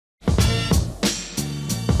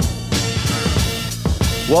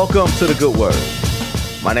Welcome to The Good Word.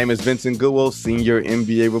 My name is Vincent Goodwill, senior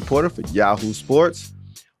NBA reporter for Yahoo Sports.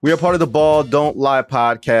 We are part of the Ball Don't Lie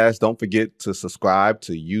podcast. Don't forget to subscribe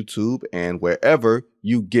to YouTube and wherever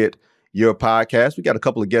you get your podcast. We got a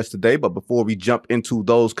couple of guests today, but before we jump into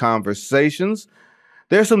those conversations,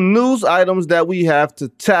 there's some news items that we have to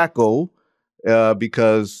tackle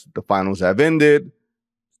because the finals have ended.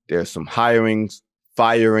 There's some hirings,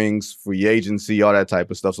 firings, free agency, all that type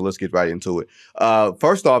of stuff. So let's get right into it.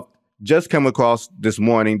 First off, just came across this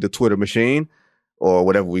morning the Twitter machine, or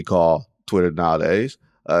whatever we call Twitter nowadays.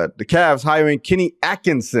 The Cavs hiring Kenny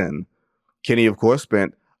Atkinson. Kenny, of course,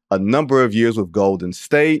 spent a number of years with Golden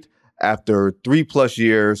State after 3+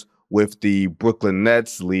 years with the Brooklyn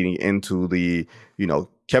Nets, leading into the,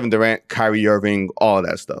 Kevin Durant, Kyrie Irving, all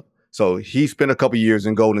that stuff. So he spent a couple years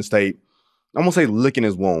in Golden State. I won't say licking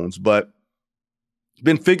his wounds, but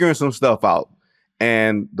been figuring some stuff out.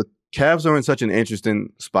 And the Cavs are in such an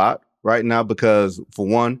interesting spot right now because, for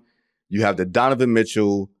one, you have the Donovan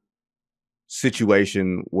Mitchell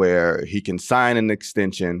situation where he can sign an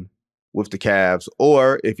extension with the Cavs,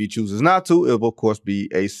 or if he chooses not to, it will, of course, be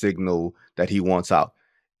a signal that he wants out.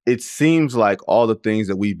 It seems like all the things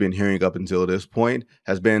that we've been hearing up until this point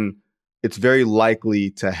it's very likely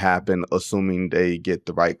to happen, assuming they get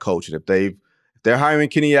the right coach. And if they're hiring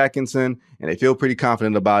Kenny Atkinson and they feel pretty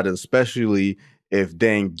confident about it, especially if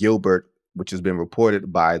Dan Gilbert, which has been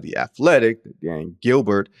reported by The Athletic, that Dan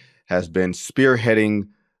Gilbert has been spearheading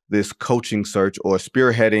this coaching search, or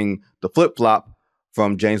spearheading the flip-flop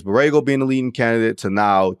from James Borrego being the leading candidate to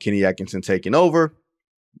now Kenny Atkinson taking over.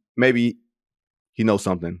 Maybe he knows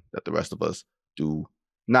something that the rest of us do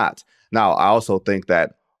not. Now, I also think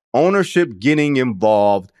that ownership getting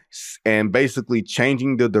involved and basically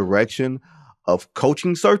changing the direction of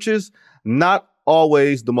coaching searches, not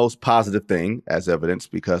always the most positive thing, as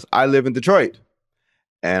evidenced because I live in Detroit.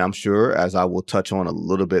 And I'm sure, as I will touch on a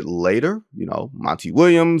little bit later, Monty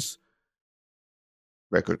Williams,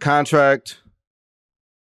 record contract,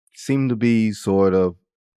 seemed to be sort of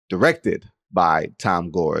directed by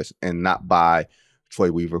Tom Gores and not by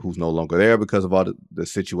Troy Weaver, who's no longer there because of all the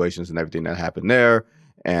situations and everything that happened there.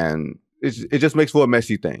 And it just makes for a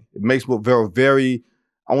messy thing. It makes for a very,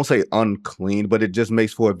 I won't say unclean, but it just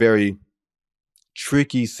makes for a very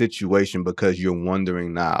tricky situation because you're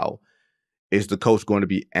wondering now, is the coach going to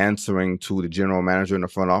be answering to the general manager in the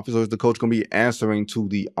front office, or is the coach going to be answering to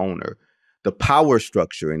the owner? The power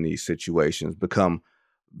structure in these situations become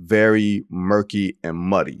very murky and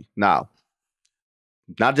muddy. Now,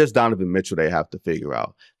 not just Donovan Mitchell they have to figure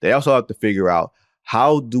out. They also have to figure out,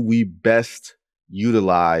 how do we best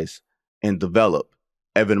utilize and develop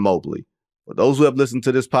Evan Mobley? For those who have listened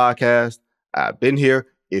to this podcast, I've been here.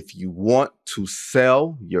 If you want to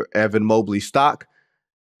sell your Evan Mobley stock,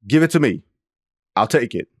 give it to me. I'll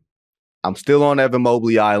take it. I'm still on Evan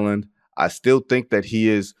Mobley Island. I still think that he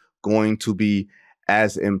is going to be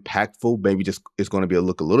as impactful. Maybe just it's going to be a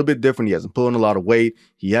little bit different. He hasn't put on a lot of weight.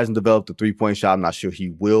 He hasn't developed a three-point shot. I'm not sure he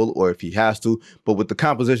will or if he has to. But with the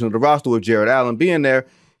composition of the roster, with Jared Allen being there,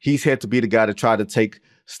 he's had to be the guy to try to take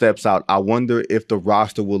steps out. I wonder if the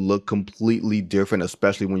roster will look completely different,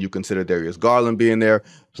 especially when you consider Darius Garland being there,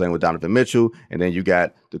 playing with Donovan Mitchell, and then you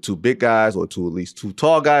got the two big guys, or at least two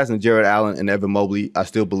tall guys, and Jared Allen and Evan Mobley. I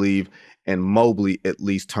still believe in Mobley at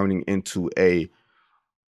least turning into a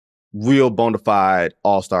real bona fide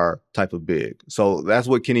all-star type of big. So that's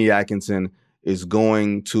what Kenny Atkinson is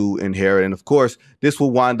going to inherit. And of course, this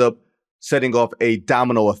will wind up setting off a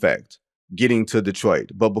domino effect, getting to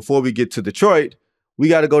Detroit. But before we get to Detroit, we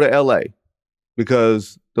got to go to LA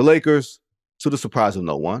because the Lakers, to the surprise of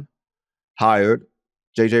no one, hired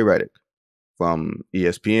JJ Redick from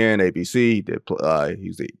ESPN, ABC.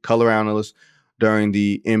 He's the color analyst during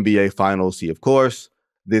the NBA Finals. He, of course,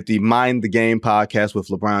 did the Mind the Game podcast with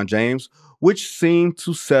LeBron James, which seemed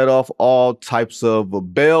to set off all types of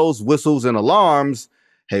bells, whistles, and alarms.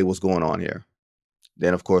 Hey, what's going on here?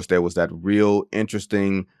 Then, of course, there was that real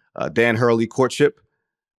interesting Dan Hurley courtship.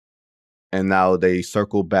 And now they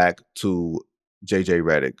circle back to JJ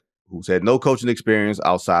Redick, who's had no coaching experience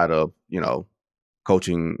outside of,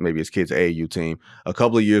 coaching maybe his kid's AAU team, a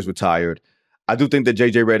couple of years retired. I do think that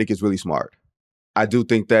JJ Redick is really smart. I do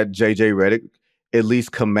think that JJ Redick at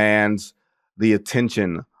least commands the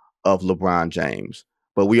attention of LeBron James.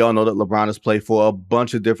 But we all know that LeBron has played for a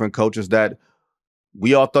bunch of different coaches that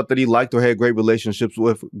we all thought that he liked or had great relationships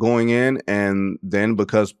with going in. And then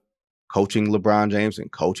because coaching LeBron James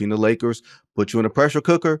and coaching the Lakers put you in a pressure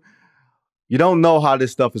cooker, you don't know how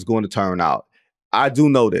this stuff is going to turn out. I do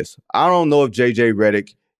know this. I don't know if JJ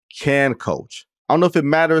Redick can coach. I don't know if it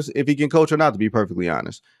matters if he can coach or not, to be perfectly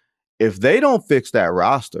honest. if they don't fix that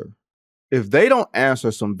roster, if they don't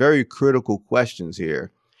answer some very critical questions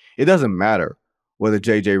here, it doesn't matter whether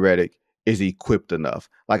JJ Redick is equipped enough.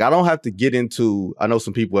 Like, I don't have to get into, I know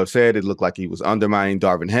some people have said it looked like he was undermining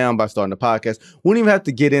Darvin Ham by starting the podcast. We don't even have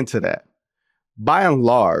to get into that. By and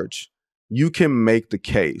large, you can make the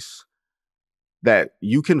case that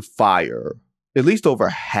you can fire at least over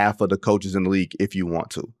half of the coaches in the league if you want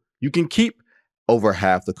to. You can keep over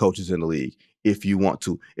half the coaches in the league if you want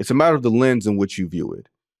to. It's a matter of the lens in which you view it.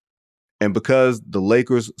 And because the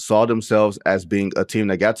Lakers saw themselves as being a team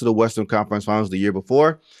that got to the Western Conference Finals the year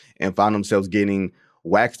before and found themselves getting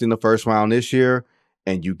waxed in the first round this year,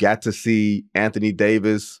 and you got to see Anthony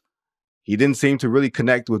Davis, he didn't seem to really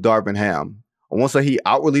connect with Darvin Ham. I won't say he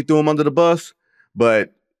outwardly threw him under the bus,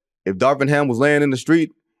 but if Darvin Ham was laying in the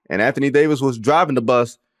street and Anthony Davis was driving the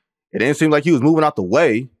bus, it didn't seem like he was moving out the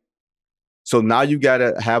way. So now you got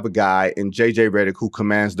to have a guy in JJ Redick who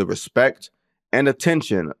commands the respect and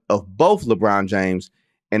attention of both LeBron James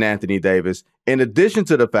and Anthony Davis, in addition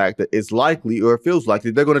to the fact that it's likely, or it feels likely,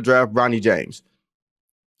 they're going to draft Bronny James.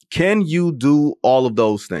 Can you do all of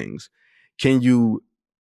those things? Can you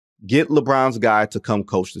get LeBron's guy to come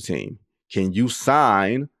coach the team? Can you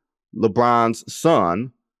sign LeBron's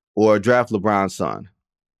son or draft LeBron's son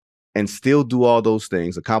and still do all those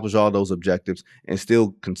things, accomplish all those objectives, and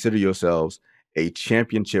still consider yourselves a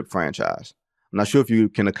championship franchise? I'm not sure if you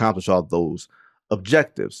can accomplish all those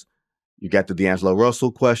objectives. You got the D'Angelo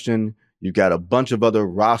Russell question. You got a bunch of other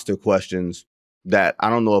roster questions that I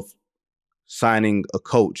don't know if signing a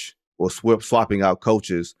coach or swapping out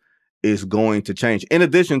coaches is going to change. In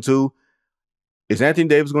addition to, is Anthony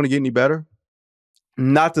Davis going to get any better?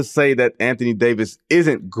 Not to say that Anthony Davis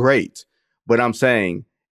isn't great, but I'm saying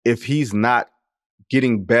if he's not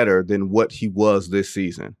getting better than what he was this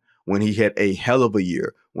season, when he had a hell of a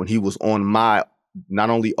year, when he was on my not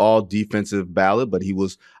only all defensive ballot, but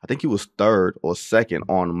I think he was third or second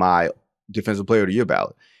on my defensive player of the year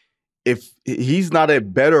ballot. If he's not a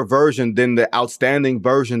better version than the outstanding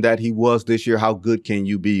version that he was this year, how good can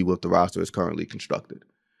you be with the roster as currently constructed?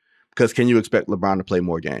 Because can you expect LeBron to play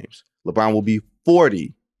more games? LeBron will be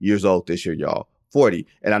 40 years old this year, y'all. 40.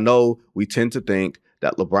 And I know we tend to think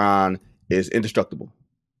that LeBron is indestructible.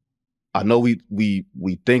 I know we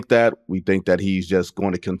think that. We think that he's just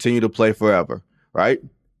going to continue to play forever, right?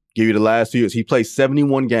 Give you the last 2 years. He played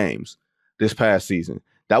 71 games this past season.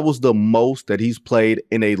 That was the most that he's played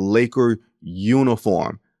in a Laker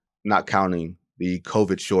uniform, not counting the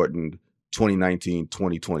COVID-shortened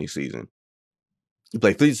 2019-2020 season. He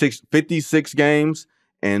played 56 games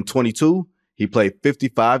and 22. He played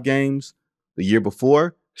 55 games the year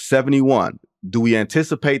before, 71. Do we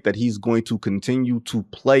anticipate that he's going to continue to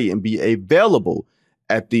play and be available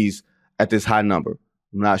at this high number?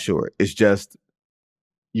 I'm not sure. It's just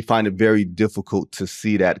you find it very difficult to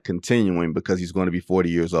see that continuing because he's going to be 40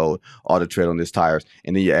 years old, all the tread on his tires.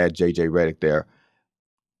 And then you add JJ Redick there.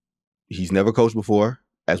 He's never coached before,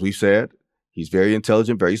 as we've said. He's very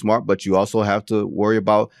intelligent, very smart, but you also have to worry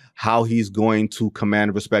about how he's going to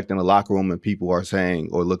command respect in the locker room, and people are saying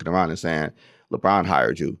or looking around and saying, LeBron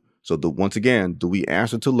hired you. So once again, do we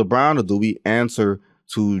answer to LeBron or do we answer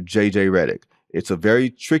to JJ Redick? It's a very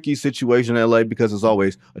tricky situation in LA because it's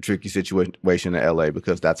always a tricky situation in LA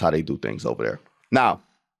because that's how they do things over there. Now,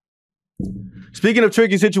 speaking of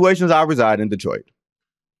tricky situations, I reside in Detroit.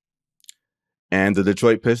 And the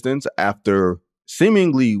Detroit Pistons, after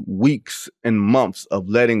seemingly weeks and months of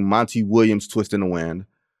letting Monty Williams twist in the wind,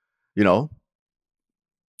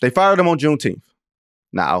 they fired him on Juneteenth.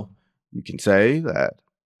 Now, you can say that,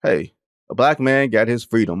 hey, a black man got his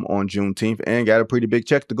freedom on Juneteenth and got a pretty big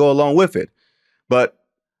check to go along with it. But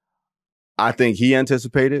I think he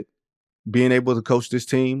anticipated being able to coach this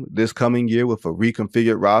team this coming year with a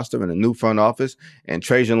reconfigured roster and a new front office, and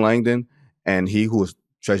Trajan Langdon, and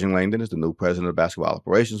Trajan Langdon is the new president of basketball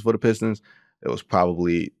operations for the Pistons. There was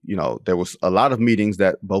probably, there was a lot of meetings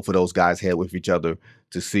that both of those guys had with each other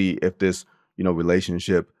to see if this,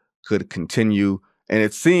 relationship could continue. And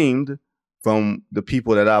it seemed from the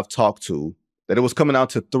people that I've talked to that it was coming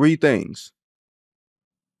out to three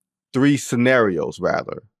scenarios,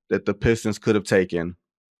 rather, that the Pistons could have taken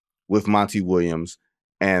with Monty Williams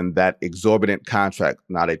and that exorbitant contract,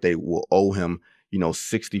 now that they will owe him,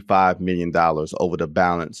 $65 million over the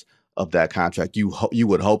balance of that contract. You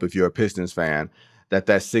would hope, if you're a Pistons fan, that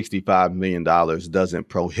 $65 million doesn't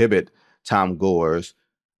prohibit Tom Gores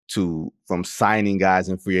from signing guys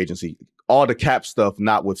in free agency. All the cap stuff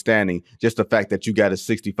notwithstanding, just the fact that you got a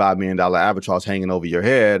 $65 million albatross hanging over your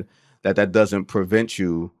head, that doesn't prevent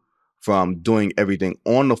you from doing everything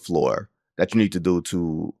on the floor that you need to do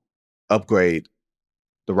to upgrade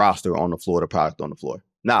the roster on the floor, the product on the floor.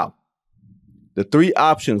 Now, the three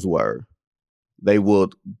options were they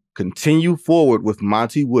would continue forward with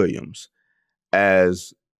Monty Williams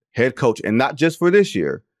as head coach, and not just for this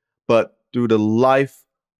year, but through the life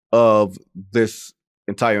of this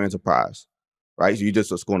entire enterprise, right? So you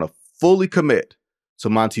just going to fully commit to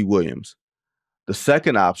Monty Williams. The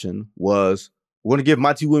second option was we're going to give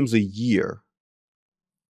Monty Williams a year,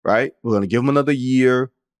 right? We're going to give him another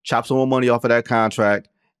year, chop some more money off of that contract,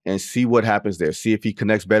 and see what happens there. See if he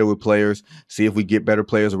connects better with players. See if we get better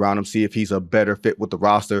players around him. See if he's a better fit with the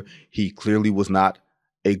roster. He clearly was not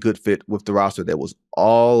a good fit with the roster. There was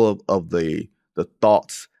all of the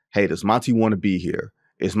thoughts. Hey, does Monty want to be here?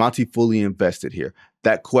 Is Monty fully invested here?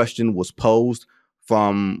 That question was posed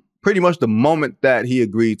from pretty much the moment that he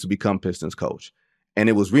agreed to become Pistons coach. And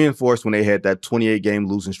it was reinforced when they had that 28-game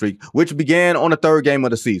losing streak, which began on the third game of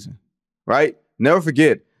the season, right? Never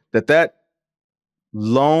forget that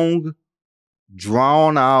long,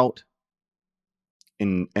 drawn-out,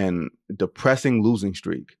 and depressing losing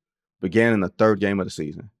streak began in the third game of the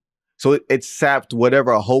season. So it sapped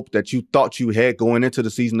whatever hope that you thought you had going into the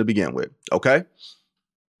season to begin with, okay?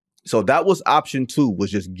 So that was option 2,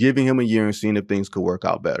 was just giving him a year and seeing if things could work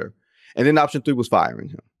out better. And then option 3 was firing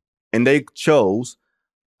him. And they chose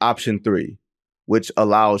option 3, which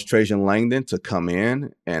allows Trajan Langdon to come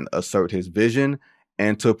in and assert his vision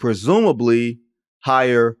and to presumably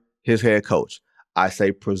hire his head coach. I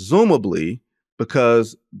say presumably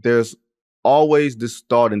because there's always this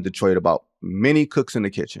thought in Detroit about many cooks in the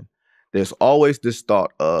kitchen. There's always this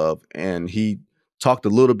thought of, and he talked a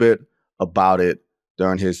little bit about it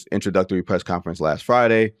during his introductory press conference last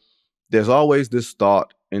Friday, there's always this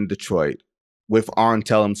thought in Detroit with Arn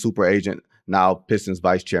Tellem, super agent, now Pistons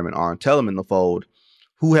vice chairman Arn Tellem in the fold,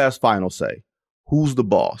 who has final say? Who's the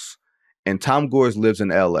boss? And Tom Gores lives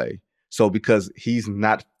in L.A., so because he's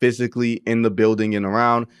not physically in the building and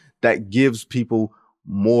around, that gives people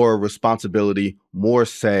more responsibility, more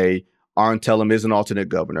say. Arn Tellem is an alternate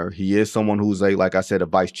governor. He is someone who's like I said, a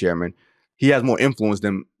vice chairman. He has more influence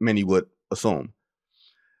than many would assume.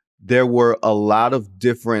 There were a lot of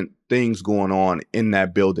different things going on in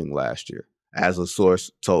that building last year. As a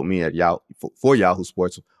source told me at for Yahoo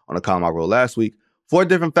Sports on a column I wrote last week, 4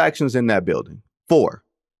 different factions in that building. 4.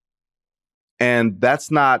 And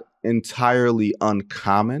that's not entirely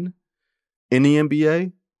uncommon in the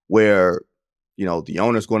NBA, where, you know, the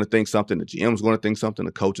owner's going to think something, the GM's going to think something,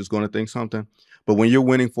 the coach is going to think something. But when you're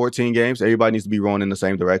winning 14 games, everybody needs to be rowing in the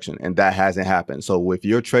same direction, and that hasn't happened. So with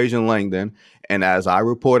your Trajan Langdon, and as I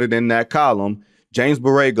reported in that column, James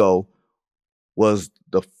Borrego was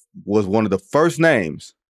one of the first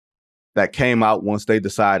names that came out once they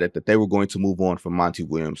decided that they were going to move on from Monty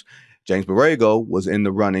Williams. James Borrego was in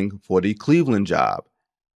the running for the Cleveland job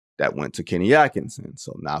that went to Kenny Atkinson.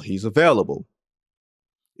 So now he's available.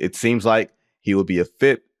 It seems like he would be a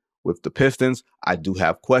fit with the Pistons. I do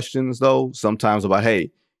have questions, though, sometimes about,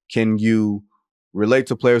 hey, can you relate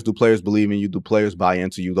to players? Do players believe in you? Do players buy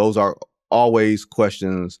into you? Those are always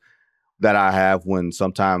questions that I have when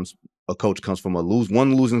sometimes a coach comes from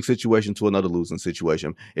one losing situation to another losing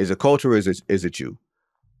situation. Is it culture or is it you?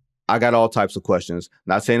 I got all types of questions.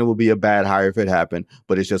 Not saying it would be a bad hire if it happened,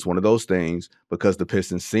 but it's just one of those things because the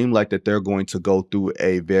Pistons seem like that they're going to go through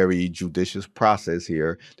a very judicious process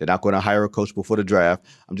here. They're not going to hire a coach before the draft.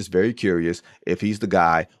 I'm just very curious if he's the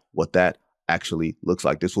guy, what that actually looks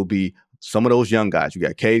like. This will be some of those young guys. You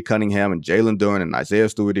got Cade Cunningham and Jalen Duren and Isaiah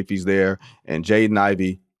Stewart if he's there, and Jaden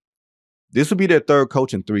Ivey. This will be their third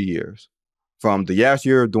coach in 3 years. From the last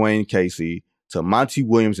year of Dwayne Casey to Monty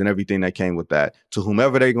Williams and everything that came with that, to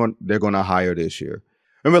whomever they're going to hire this year.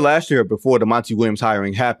 Remember last year, before the Monty Williams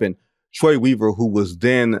hiring happened, Troy Weaver, who was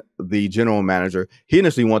then the general manager, he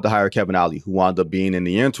initially wanted to hire Kevin Ollie, who wound up being in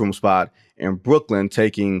the interim spot in Brooklyn,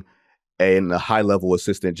 taking a high-level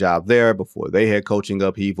assistant job there before they had coaching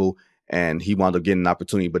upheaval, and he wound up getting an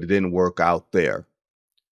opportunity, but it didn't work out there.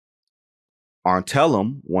 Arn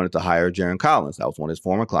Tellem wanted to hire Jarron Collins. That was one of his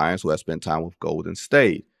former clients who had spent time with Golden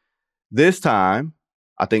State. This time,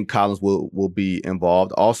 I think Collins will be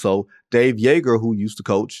involved. Also, Dave Yeager, who used to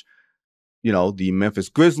coach, the Memphis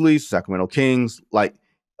Grizzlies, Sacramento Kings, like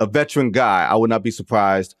a veteran guy. I would not be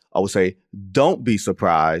surprised. I would say, don't be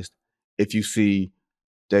surprised if you see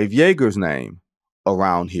Dave Yeager's name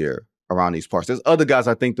around here, around these parts. There's other guys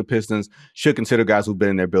I think the Pistons should consider guys who've been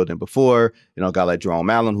in their building before. A guy like Jerome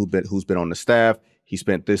Allen, who's been on the staff. He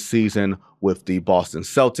spent this season with the Boston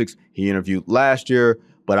Celtics. He interviewed last year,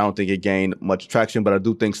 but I don't think it gained much traction. But I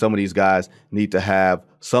do think some of these guys need to have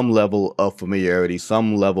some level of familiarity,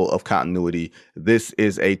 some level of continuity. This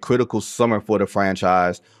is a critical summer for the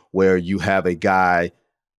franchise where you have a guy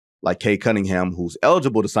like Kay Cunningham, who's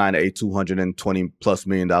eligible to sign a $220+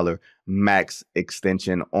 million max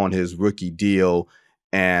extension on his rookie deal.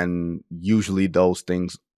 And usually those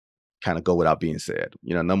things kind of go without being said.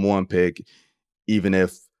 Number one pick, even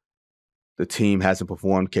if the team hasn't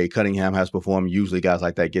performed, Kay Cunningham has performed. Usually guys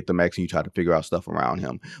like that get the max and you try to figure out stuff around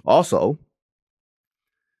him. Also,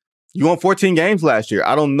 you won 14 games last year.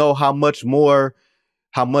 I don't know how much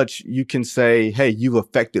you can say, hey, you've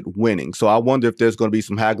affected winning. So I wonder if there's going to be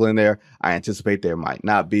some haggling there. I anticipate there might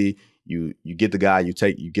not be. You get the guy, you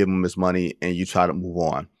give him his money, and you try to move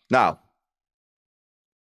on. Now,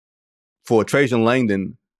 for Trajan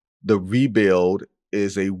Langdon, the rebuild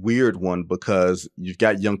is a weird one because you've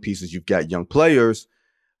got young pieces, you've got young players,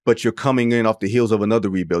 but you're coming in off the heels of another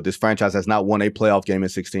rebuild. This franchise has not won a playoff game in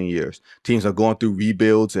 16 years. Teams are going through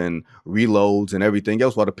rebuilds and reloads and everything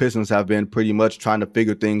else, while the Pistons have been pretty much trying to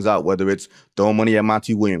figure things out, whether it's throwing money at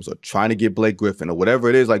Monty Williams or trying to get Blake Griffin or whatever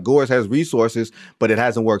it is. Like, Gores has resources, but it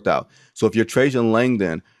hasn't worked out. So if you're Trajan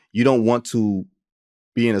Langdon, you don't want to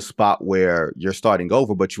be in a spot where you're starting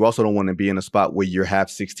over, but you also don't want to be in a spot where you have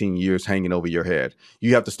 16 years hanging over your head.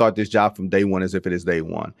 You have to start this job from day one as if it is day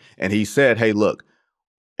one. And he said, hey, look,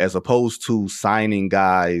 as opposed to signing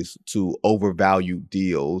guys to overvalued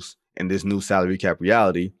deals in this new salary cap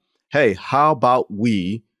reality, hey, how about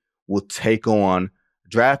we will take on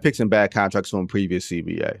draft picks and bad contracts from previous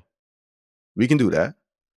CBA? We can do that.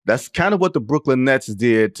 That's kind of what the Brooklyn Nets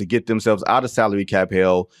did to get themselves out of salary cap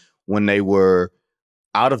hell when they were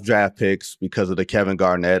out of draft picks because of the Kevin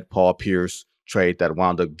Garnett, Paul Pierce trade that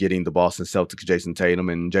wound up getting the Boston Celtics, Jason Tatum,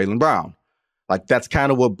 and Jaylen Brown. Like, that's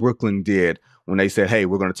kind of what Brooklyn did when they said, hey,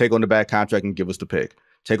 we're going to take on the bad contract and give us the pick.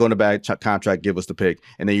 Take on the bad contract, give us the pick.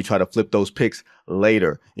 And then you try to flip those picks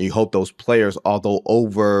later. And you hope those players, although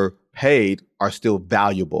overpaid, are still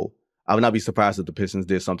valuable. I would not be surprised if the Pistons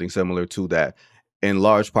did something similar to that, in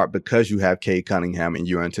large part because you have Kay Cunningham and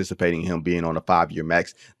you're anticipating him being on a 5-year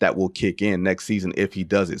max that will kick in next season if he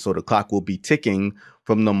does it. So the clock will be ticking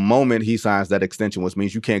from the moment he signs that extension, which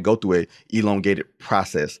means you can't go through an elongated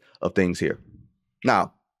process of things here.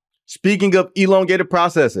 Now, speaking of elongated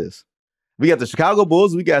processes, we got the Chicago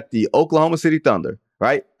Bulls, we got the Oklahoma City Thunder,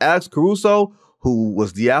 right? Alex Caruso, who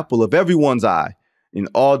was the apple of everyone's eye, an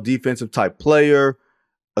all defensive type player,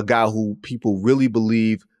 a guy who people really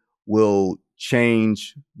believe will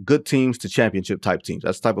change good teams to championship type teams.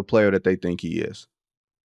 That's the type of player that they think he is.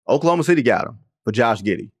 Oklahoma City got him for Josh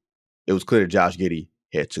Giddey. It was clear that Josh Giddey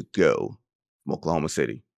had to go from Oklahoma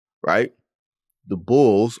City, right? The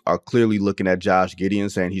Bulls are clearly looking at Josh Giddey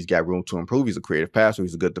and saying he's got room to improve. He's a creative passer.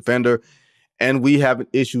 He's a good defender. And we have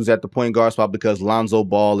issues at the point guard spot because Lonzo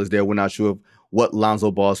Ball is there. We're not sure of what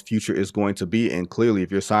Lonzo Ball's future is going to be. And clearly,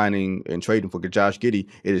 if you're signing and trading for Josh Giddey,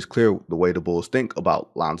 it is clear the way the Bulls think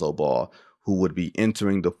about Lonzo Ball, who would be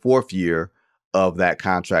entering the 4th year of that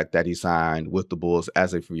contract that he signed with the Bulls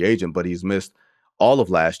as a free agent. But he's missed all of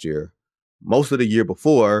last year, most of the year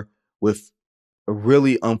before, with a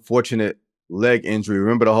really unfortunate leg injury.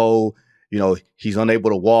 Remember the whole, he's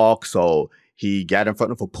unable to walk, so he got in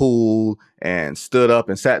front of a pool and stood up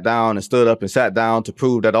and sat down and stood up and sat down to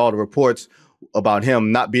prove that all the reports about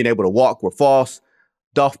him not being able to walk were false.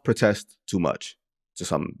 Doth protest too much to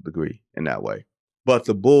some degree in that way. But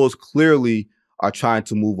the Bulls clearly are trying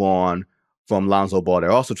to move on from Lonzo Ball.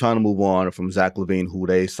 They're also trying to move on from Zach LaVine, who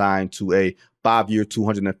they signed to a 5-year,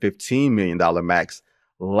 $215 million max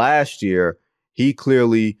last year. He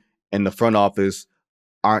clearly, in the front office,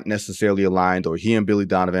 aren't necessarily aligned, or he and Billy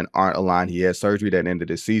Donovan aren't aligned. He had surgery that ended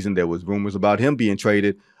this season. There was rumors about him being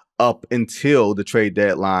traded up until the trade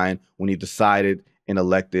deadline when he decided and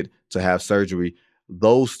elected to have surgery.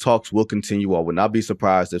 Those talks will continue. I would not be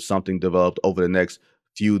surprised if something developed over the next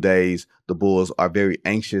few days. The Bulls are very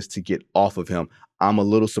anxious to get off of him. I'm a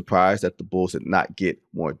little surprised that the Bulls did not get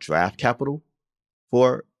more draft capital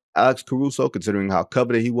for Alex Caruso, considering how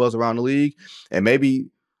coveted he was around the league. And maybe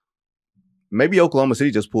Oklahoma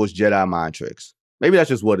City just pulls Jedi mind tricks. Maybe that's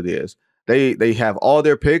just what it is. They have all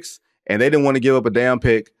their picks, and they didn't want to give up a damn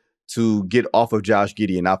pick to get off of Josh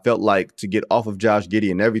Giddey. And I felt like to get off of Josh Giddey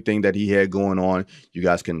and everything that he had going on, you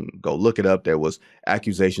guys can go look it up. There was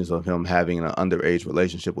accusations of him having an underage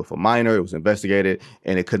relationship with a minor. It was investigated,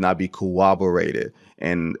 and it could not be corroborated.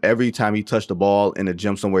 And every time he touched the ball in a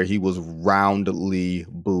gym somewhere, he was roundly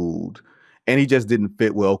booed. And he just didn't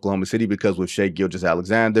fit with Oklahoma City because with Shai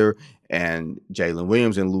Gilgeous-Alexander and Jalen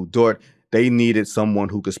Williams and Lou Dort, they needed someone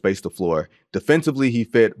who could space the floor. Defensively, he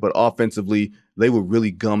fit, but offensively, they were really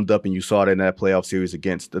gummed up, and you saw that in that playoff series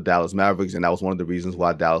against the Dallas Mavericks, and that was one of the reasons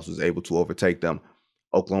why Dallas was able to overtake them.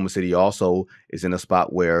 Oklahoma City also is in a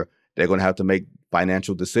spot where they're going to have to make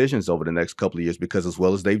financial decisions over the next couple of years, because as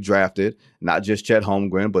well as they've drafted, not just Chet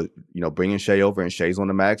Holmgren, but, bringing Shea over, and Shea's on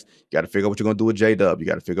the max. You got to figure out what you're going to do with J-Dub. You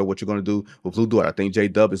got to figure out what you're going to do with Lou Dort. I think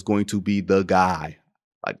J-Dub is going to be the guy.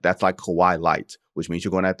 Like, that's like Kawhi light, which means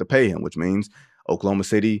you're going to have to pay him, which means Oklahoma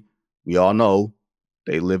City, we all know,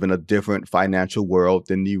 they live in a different financial world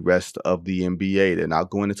than the rest of the NBA. They're not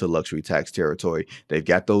going into luxury tax territory. They've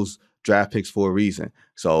got those draft picks for a reason.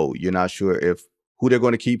 So you're not sure if who they're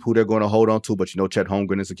going to keep, who they're going to hold on to, but Chet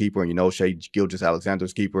Holmgren is a keeper, and Shai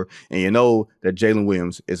Gilgeous-Alexander's a keeper, and that Jalen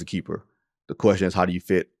Williams is a keeper. The question is, how do you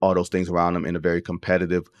fit all those things around them in a very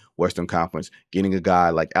competitive Western Conference? Getting a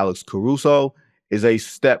guy like Alex Caruso is a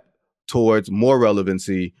step towards more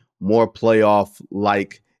relevancy, more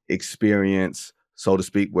playoff-like experience, so to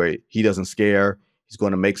speak, where he doesn't scare. He's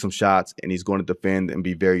going to make some shots, and he's going to defend and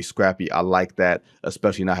be very scrappy. I like that,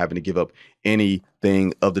 especially not having to give up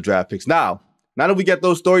anything of the draft picks. Now that we get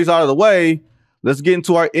those stories out of the way, let's get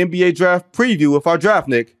into our NBA draft preview with our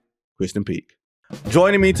draftnik, Krysten Peek.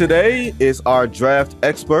 Joining me today is our draft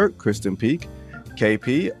expert, Krysten Peek.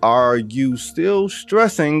 KP, are you still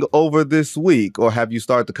stressing over this week, or have you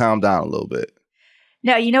started to calm down a little bit?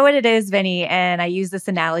 No, you know what it is, Vinny, and I use this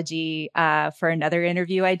analogy for another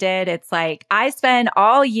interview I did. It's like I spend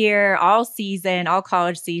all year, all season, all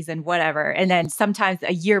college season, whatever, and then sometimes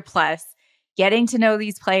a year plus getting to know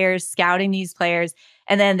these players, scouting these players.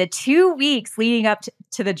 And then the 2 weeks leading up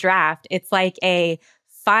to the draft, it's like a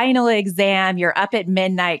final exam. You're up at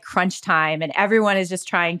midnight, crunch time, and everyone is just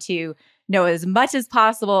trying to know as much as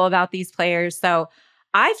possible about these players. So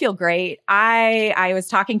I feel great. I was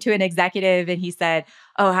talking to an executive and he said,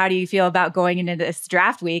 "Oh, how do you feel about going into this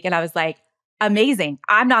draft week?" And I was like, "Amazing.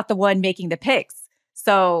 I'm not the one making the picks.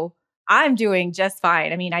 So I'm doing just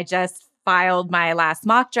fine." I mean, I just filed my last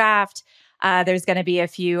mock draft. There's going to be a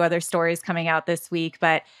few other stories coming out this week,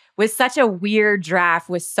 but with such a weird draft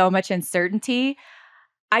with so much uncertainty,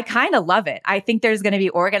 I kind of love it. I think there's going to be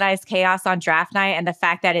organized chaos on draft night, and the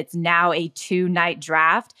fact that it's now a 2-night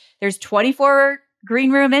draft. There's 24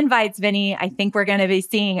 green room invites, Vinny. I think we're going to be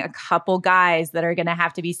seeing a couple guys that are going to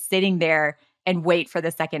have to be sitting there and wait for the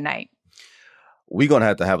second night. We're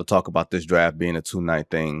going to have a talk about this draft being a 2-night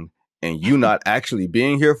thing and you not actually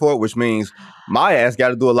being here for it, which means my ass got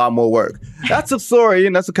to do a lot more work. That's a story,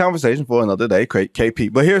 and that's a conversation for another day,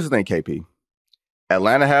 KP. But here's the thing, KP.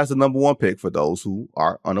 Atlanta has the number 1 pick. For those who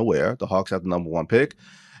are unaware, the Hawks have the number 1 pick.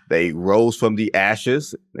 They rose from the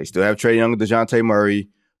ashes. They still have Trae Young and DeJounte Murray.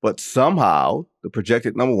 But somehow, the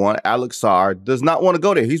projected number 1, Alex Sarr, does not want to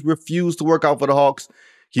go there. He's refused to work out for the Hawks.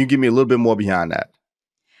 Can you give me a little bit more behind that?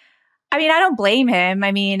 I mean, I don't blame him.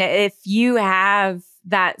 I mean, if you have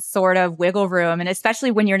that sort of wiggle room, and especially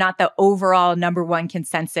when you're not the overall number 1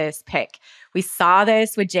 consensus pick. We saw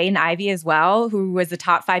this with Jaden Ivey as well, who was the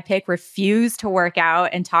top 5 pick, refused to work out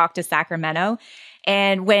and talk to Sacramento.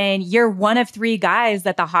 And when you're one of 3 guys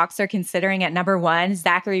that the Hawks are considering at number 1,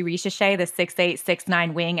 Zachary Richelet, the 6'8",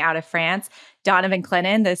 6'9" wing out of France, Donovan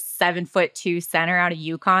Clinton, the 7'2" center out of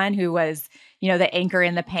UConn, who was, the anchor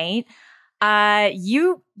in the paint.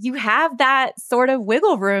 You have that sort of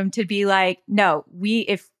wiggle room to be like, no,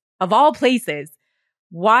 if of all places,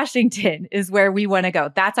 Washington is where we want to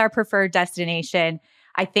go. That's our preferred destination.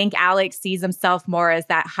 I think Alex sees himself more as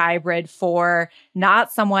that hybrid 4,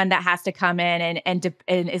 not someone that has to come in and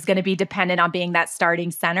is going to be dependent on being that starting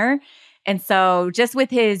center. And so just with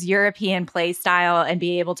his European play style and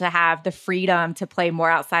be able to have the freedom to play more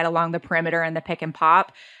outside along the perimeter and the pick and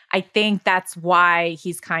pop, I think that's why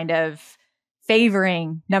he's kind of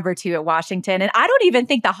favoring number 2 at Washington. And I don't even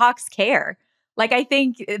think the Hawks care. Like, I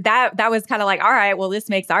think that was kind of like, all right, well, this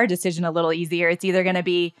makes our decision a little easier. It's either going to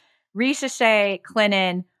be Richelet,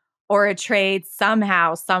 Clinton, or a trade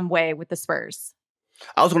somehow, some way with the Spurs.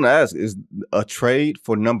 I was going to ask, is a trade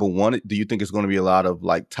for number 1, do you think it's going to be a lot of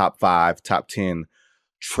like top 5, top 10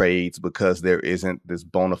 trades because there isn't this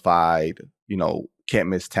bona fide, can't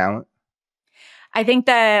miss talent? I think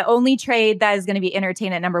the only trade that is going to be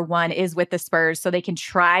entertained at number 1 is with the Spurs, so they can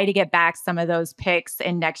try to get back some of those picks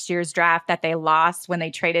in next year's draft that they lost when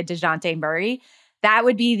they traded DeJounte Murray. That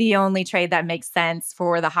would be the only trade that makes sense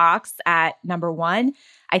for the Hawks at number 1.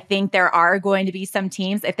 I think there are going to be some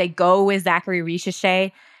teams, if they go with Zachary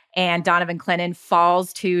Richelet and Donovan Clinton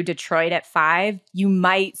falls to Detroit at 5, you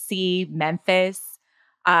might see Memphis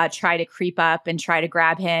try to creep up and try to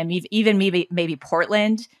grab him, even maybe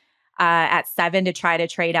Portland at 7 to try to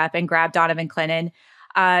trade up and grab Donovan Clinton.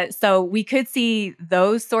 So we could see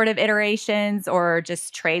those sort of iterations or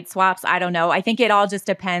just trade swaps. I don't know. I think it all just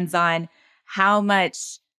depends on how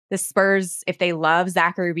much the Spurs, if they love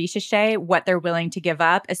Zachary Richelet, what they're willing to give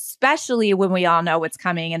up, especially when we all know what's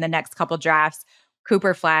coming in the next couple drafts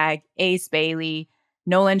Cooper Flagg, Ace Bailey,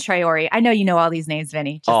 Nolan Traore. I know you know all these names,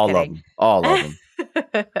 Vinny. Just All kidding. of them. All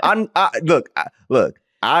of them. Look,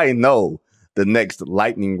 I know the next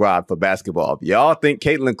lightning rod for basketball. If y'all think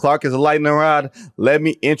Caitlin Clark is a lightning rod, let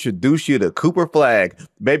me introduce you to Cooper Flagg.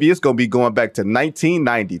 Baby, it's going to be going back to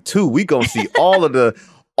 1992. We going to see all of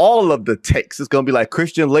the takes. It's going to be like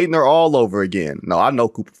Christian Laettner all over again. No, I know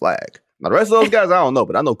Cooper Flagg. Now, the rest of those guys, I don't know,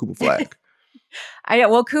 but I know Cooper Flagg. I know.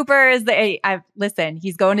 Well, Cooper is listen,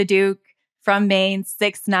 he's going to Duke from Maine,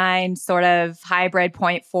 6'9", sort of hybrid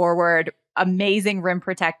point forward, amazing rim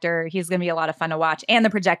protector. He's going to be a lot of fun to watch, and the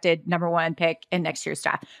projected number 1 pick in next year's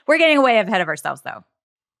draft. We're getting way ahead of ourselves, though.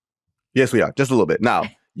 Yes, we are. Just a little bit. Now,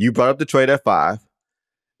 you brought up the trade at 5.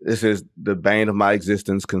 This is the bane of my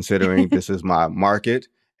existence, considering this is my market,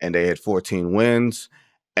 and they had 14 wins.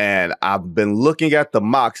 And I've been looking at the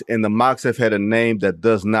mocks, and the mocks have had a name that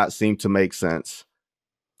does not seem to make sense.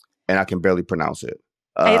 And I can barely pronounce it.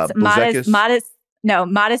 It's Modest Buzelis.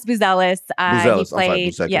 Buzelis. He played,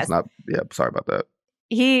 I'm sorry, yes. Sorry about that.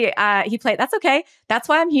 He played. That's okay. That's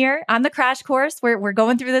why I'm here on the crash course. We're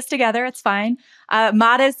going through this together. It's fine.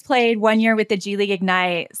 Modest played 1 year with the G League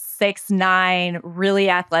Ignite, 6'9", really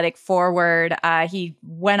athletic forward. He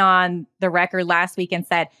went on the record last week and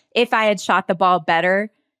said, if I had shot the ball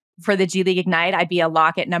better for the G League Ignite, I'd be a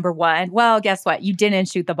lock at number 1. Well, guess what? You didn't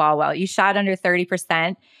shoot the ball well. You shot under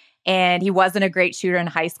 30%. And he wasn't a great shooter in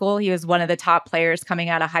high school. He was one of the top players coming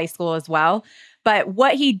out of high school as well. But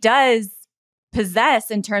what he does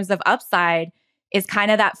possess in terms of upside is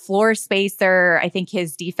kind of that floor spacer. I think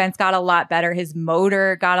his defense got a lot better. His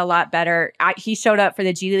motor got a lot better. He showed up for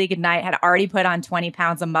the G League Ignite, had already put on 20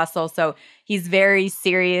 pounds of muscle. So he's very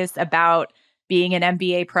serious about being an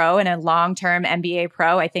NBA pro and a long-term NBA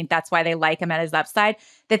pro. I think that's why they like him at his upside.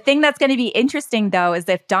 The thing that's going to be interesting, though, is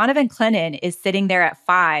if Donovan Clinton is sitting there at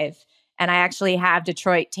 5, and I actually have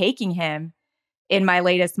Detroit taking him in my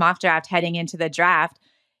latest mock draft heading into the draft,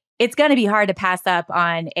 it's going to be hard to pass up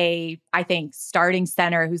on I think, starting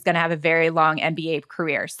center who's going to have a very long NBA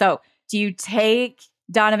career. So do you take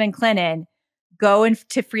Donovan Clinton, go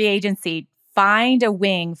into free agency, find a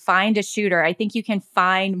wing, find a shooter? I think you can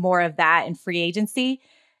find more of that in free agency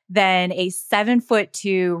than a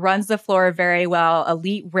 7'2", runs the floor very well,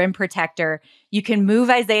 elite rim protector. You can move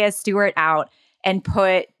Isaiah Stewart out and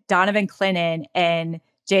put Donovan Clinton and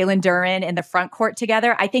Jalen Duren in the front court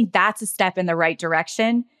together. I think that's a step in the right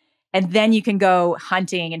direction. And then you can go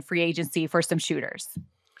hunting in free agency for some shooters.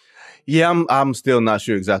 Yeah, I'm still not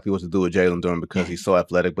sure exactly what to do with Jalen Duren because he's so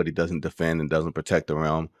athletic, but he doesn't defend and doesn't protect the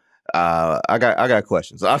rim. I got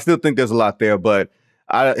questions. I still think there's a lot there, but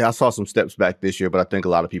I saw some steps back this year, but I think a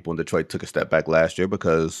lot of people in Detroit took a step back last year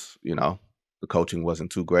because, the coaching wasn't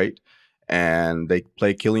too great. And they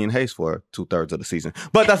played Killian Hayes for 2/3 of the season.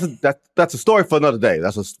 But that's a story for another day.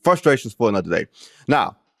 That's frustrations for another day.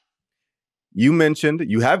 Now, you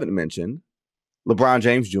haven't mentioned LeBron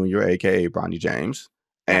James Jr., a.k.a. Bronny James.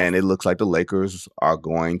 And it looks like the Lakers are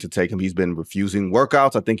going to take him. He's been refusing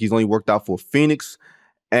workouts. I think he's only worked out for Phoenix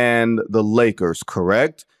and the Lakers,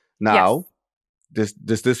 correct? Now, does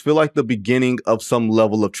this feel like the beginning of some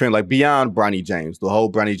level of trend, like beyond Bronny James, the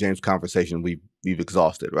whole Bronny James conversation we've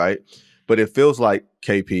exhausted, right? But it feels like,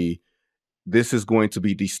 KP, this is going to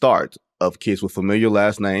be the start of kids with familiar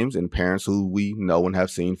last names and parents who we know and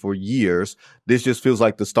have seen for years. This just feels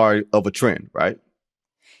like the start of a trend, right?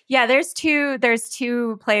 Yeah, there's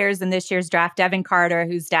two players in this year's draft. Devin Carter,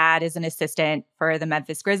 whose dad is an assistant for the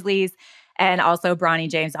Memphis Grizzlies, and also Bronny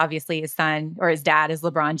James, obviously his son or his dad is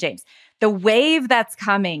LeBron James. The wave that's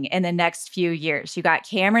coming in the next few years, you got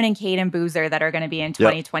Cameron and Caden Boozer that are going to be in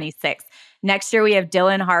 2026. Yep. Next year, we have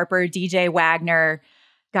Dylan Harper, DJ Wagner.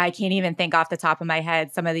 I can't even think off the top of my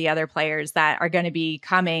head some of the other players that are going to be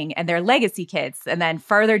coming, and they're legacy kids. And then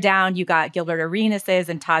further down, you got Gilbert Arenas'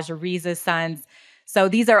 and Taj Ariza's sons. So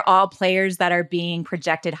these are all players that are being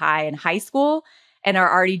projected high in high school and are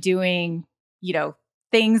already doing,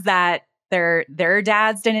 things that their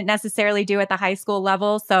dads didn't necessarily do at the high school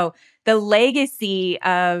level. So the legacy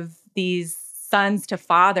of these sons to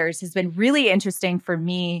fathers has been really interesting for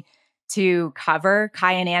me to cover.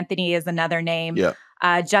 Kyan Anthony is another name. Yeah.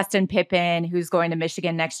 Justin Pippen, who's going to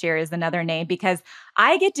Michigan next year, is another name, because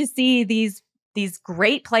I get to see these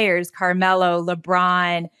great players, Carmelo,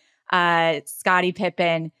 LeBron, Scottie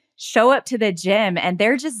Pippen, show up to the gym and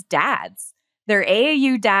they're just dads. They're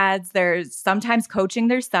AAU dads. They're sometimes coaching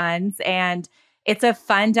their sons. And it's a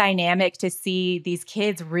fun dynamic to see these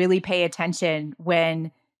kids really pay attention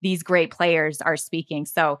when these great players are speaking.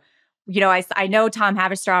 So, I know Tom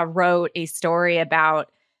Haberstroh wrote a story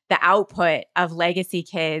about the output of legacy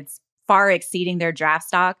kids far exceeding their draft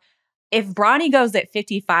stock. if Bronny goes at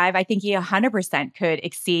 55, I think he 100% could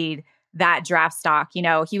exceed that draft stock. You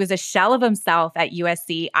know, he was a shell of himself at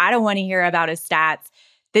USC. I don't want to hear about his stats.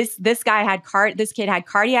 This kid had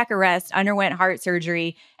cardiac arrest, underwent heart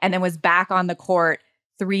surgery, and then was back on the court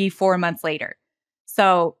 3-4 months later.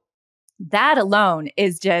 So that alone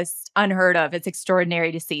is just unheard of. It's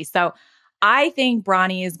extraordinary to see. So I think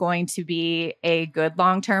Bronny is going to be a good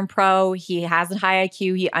long-term pro. He has a high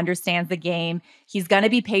IQ. He understands the game. He's going to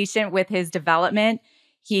be patient with his development.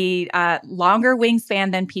 He longer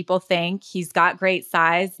wingspan than people think. He's got great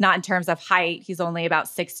size, not in terms of height. He's only about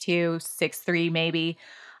 6'2", 6'3", maybe.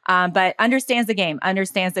 But understands the game,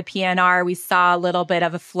 understands the PNR. We saw a little bit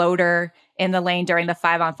of a floater in the lane during the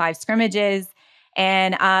 5-on-5 scrimmages.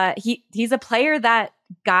 And he's a player that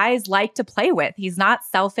guys like to play with. He's not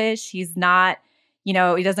selfish. He's not, he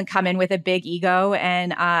doesn't come in with a big ego.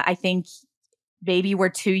 And I think maybe we're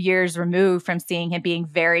 2 years removed from seeing him being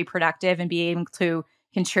very productive and being able to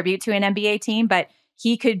contribute to an NBA team. But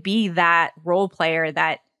he could be that role player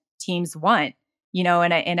that teams want, in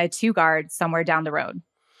a two guard somewhere down the road.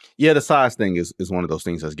 Yeah, the size thing is one of those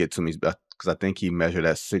things that get to me because I think he measured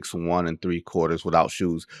at 6'1 3/4 without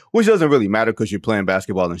shoes, which doesn't really matter because you're playing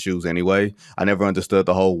basketball in shoes anyway. I never understood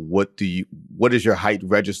the whole what is your height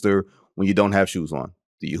register when you don't have shoes on?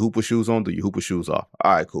 Do you hoop with shoes on? Do you hoop with shoes off?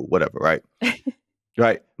 All right, cool, whatever, right?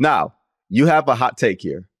 Right. Now, you have a hot take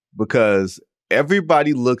here because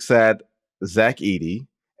everybody looks at Zach Edey,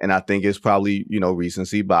 and I think it's probably,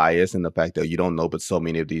 recency bias and the fact that you don't know but so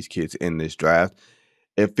many of these kids in this draft.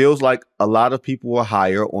 It feels like a lot of people are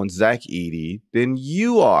higher on Zach Edey than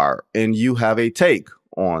you are, and you have a take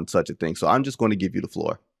on such a thing. So I'm just going to give you the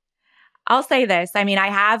floor. I'll say this. I mean, I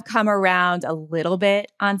have come around a little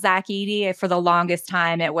bit on Zach Edey. For the longest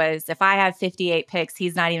time, it was if I have 58 picks,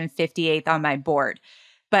 he's not even 58th on my board.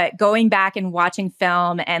 But going back and watching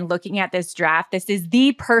film and looking at this draft, this is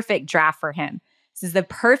the perfect draft for him. This is the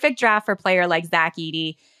perfect draft for a player like Zach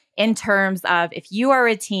Edey in terms of if you are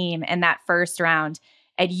a team in that first round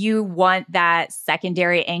and you want that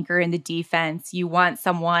secondary anchor in the defense, you want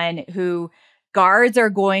someone who guards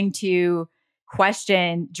are going to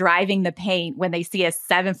question driving the paint when they see a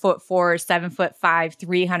 7'4", 7'5",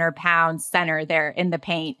 300-pound center there in the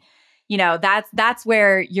paint. That's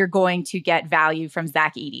where you're going to get value from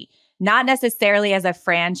Zach Edey. Not necessarily as a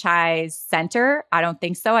franchise center. I don't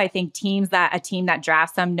think so. I think a team that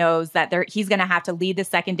drafts him knows that he's going to have to lead the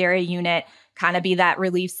secondary unit, kind of be that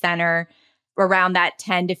relief center around that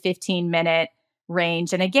 10 to 15 minute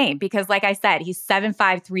range in a game. Because like I said, he's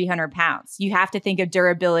 7'5", 300 pounds. You have to think of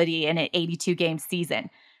durability in an 82 game season,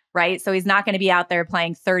 right? So he's not going to be out there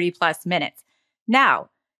playing 30 plus minutes. Now,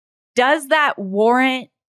 does that warrant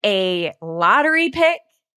a lottery pick?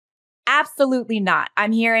 Absolutely not.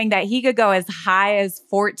 I'm hearing that he could go as high as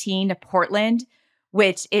 14 to Portland,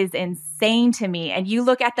 which is insane to me. And you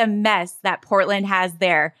look at the mess that Portland has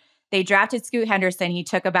there. They drafted Scoot Henderson. He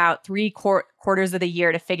took about 3/4 of the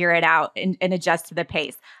year to figure it out and adjust to the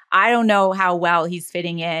pace. I don't know how well he's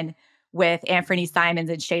fitting in with Anthony Simons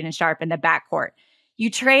and Shaedon Sharpe in the backcourt. You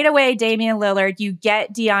trade away Damian Lillard. You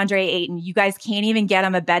get DeAndre Ayton. You guys can't even get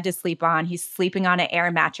him a bed to sleep on. He's sleeping on an air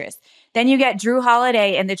mattress. Then you get Drew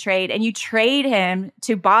Holiday in the trade, and you trade him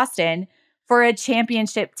to Boston for a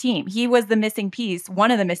championship team. He was the missing piece,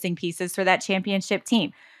 one of the missing pieces for that championship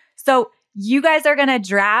team. So you guys are going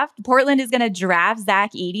to Portland is going to draft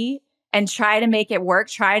Zach Edey and try to make it work,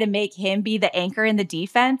 try to make him be the anchor in the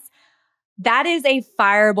defense. That is a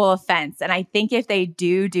fireable offense. And I think if they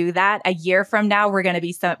do that, a year from now, we're going to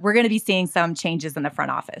be seeing some changes in the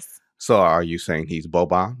front office. So are you saying he's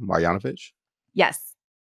Boban Marjanovic? Yes.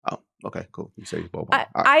 Oh, okay, cool. You say he's Boban.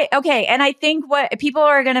 Okay. And I think what people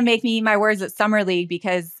are going to make me eat my words at Summer League,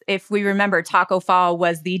 because if we remember, Taco Fall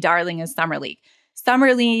was the darling of Summer League.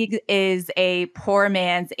 Summer League is a poor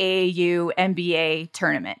man's AAU NBA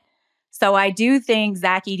tournament. So I do think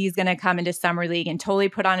Zach Edey is going to come into Summer League and totally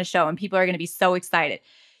put on a show, and people are going to be so excited.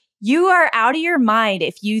 You are out of your mind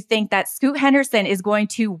if you think that Scoot Henderson is going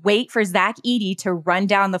to wait for Zach Edey to run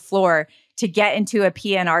down the floor to get into a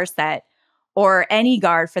PNR set, or any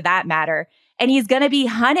guard for that matter. And he's going to be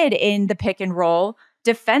hunted in the pick and roll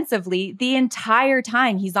defensively the entire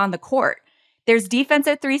time he's on the court. There's defense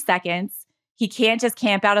at 3 seconds. He can't just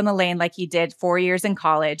camp out in the lane like he did 4 years in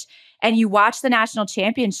college. And you watch the national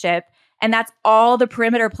championship, and that's all the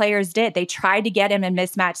perimeter players did. They tried to get him in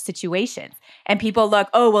mismatched situations. And people look,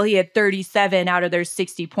 he had 37 out of their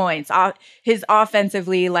 60 points. His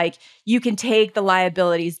offensively, you can take the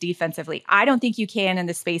liabilities defensively. I don't think you can in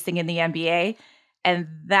the spacing in the NBA. And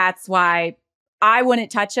that's why I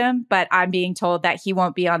wouldn't touch him, but I'm being told that he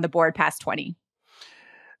won't be on the board past 20.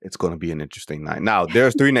 It's going to be an interesting night. Now,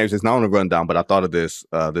 there's three names. It's not on the rundown, but I thought of this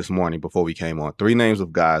this morning before we came on. Three names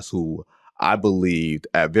of guys who I believed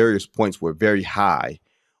at various points were very high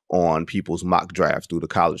on people's mock drafts through the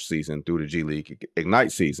college season, through the G League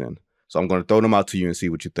Ignite season. So I'm going to throw them out to you and see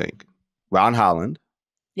what you think. Ron Holland.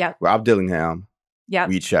 Yeah. Rob Dillingham. Yeah.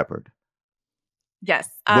 Reed Sheppard. Yes.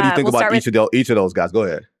 What do you think about each of those guys? Go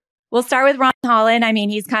ahead. We'll start with Ron Holland. I mean,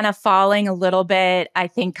 he's kind of falling a little bit. I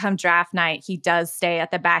think come draft night, he does stay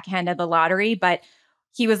at the back end of the lottery, but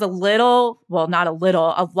he was a lot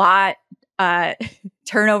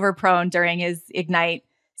turnover prone during his Ignite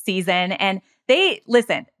season. And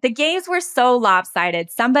the games were so lopsided.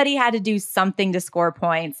 Somebody had to do something to score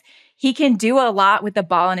points. He can do a lot with the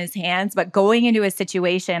ball in his hands, but going into a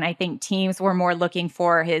situation, I think teams were more looking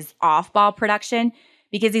for his off-ball production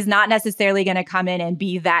because he's not necessarily going to come in and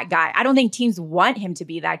be that guy. I don't think teams want him to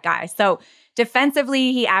be that guy. So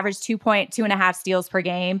defensively, he averaged 2.5 steals per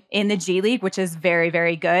game in the G League, which is very,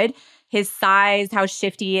 very good. His size, how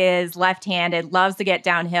shifty he is, left-handed, loves to get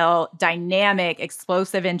downhill, dynamic,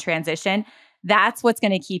 explosive in transition. That's what's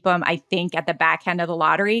going to keep him, I think, at the back end of the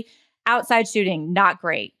lottery. Outside shooting, not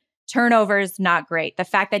great. Turnovers, not great. The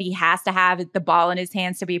fact that he has to have the ball in his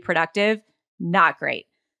hands to be productive, not great.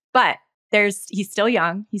 But he's still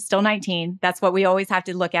young. He's still 19. That's what we always have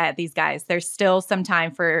to look at these guys. There's still some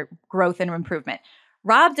time for growth and improvement.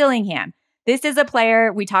 Rob Dillingham, this is a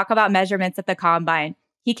player, we talk about measurements at the Combine.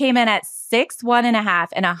 He came in at 6'1.5"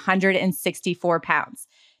 and 164 pounds.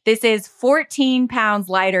 This is 14 pounds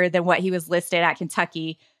lighter than what he was listed at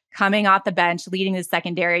Kentucky, coming off the bench, leading the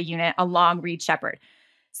secondary unit along Reed Sheppard.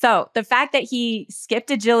 So the fact that he skipped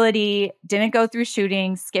agility, didn't go through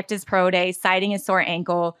shooting, skipped his pro day, citing his sore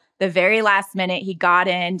ankle, the very last minute he got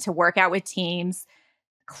in to work out with teams.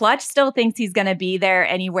 Clutch still thinks he's going to be there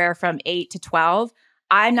anywhere from 8 to 12.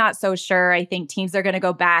 I'm not so sure. I think teams are going to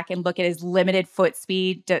go back and look at his limited foot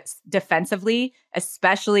speed defensively,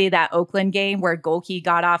 especially that Oakland game where Golke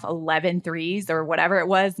got off 11 threes or whatever it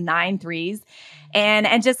was, 9 threes,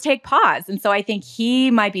 and just take pause. And so I think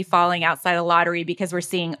he might be falling outside the lottery because we're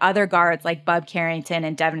seeing other guards like Bub Carrington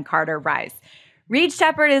and Devin Carter rise. Reed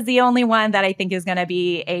Sheppard is the only one that I think is going to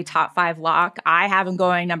be a top 5 lock. I have him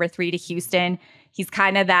going number 3 to Houston. He's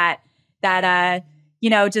kind of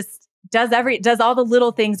just does all the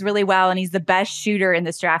little things really well, and he's the best shooter in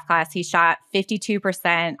this draft class. He shot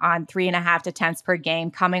 52% on 3.5 attempts per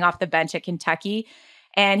game coming off the bench at Kentucky.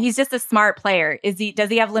 And he's just a smart player. Does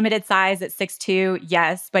he have limited size at 6'2"?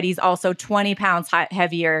 Yes, but he's also 20 pounds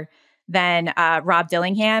heavier than Rob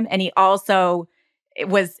Dillingham. And he also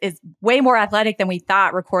is way more athletic than we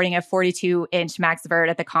thought, recording a 42-inch max vert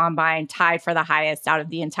at the Combine, tied for the highest out of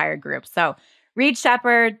the entire group. So Reed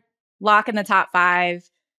Sheppard, lock in the top 5.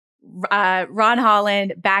 Ron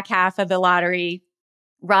Holland, back half of the lottery.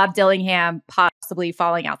 Rob Dillingham, possibly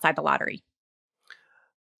falling outside the lottery.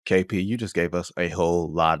 KP, you just gave us a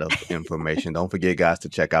whole lot of information. Don't forget, guys, to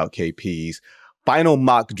check out KP's final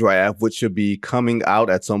mock draft, which should be coming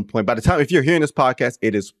out at some point. By the time, if you're hearing this podcast,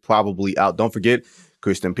 it is probably out. Don't forget,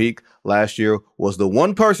 Krysten Peek last year was the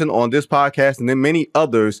one person on this podcast and then many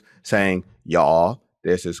others saying, y'all,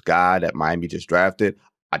 there's this guy that Miami just drafted.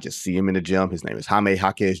 I just see him in the gym. His name is Jaime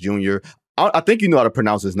Jaquez Jr. I think you know how to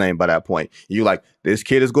pronounce his name by that point. You're like, this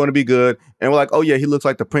kid is going to be good. And we're like, oh, yeah, he looks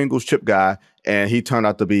like the Pringles chip guy. And he turned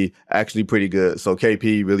out to be actually pretty good. So,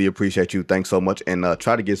 KP, really appreciate you. Thanks so much. And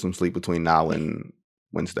try to get some sleep between now and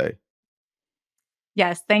Wednesday.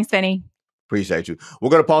 Yes. Thanks, Vinny. Appreciate you. We're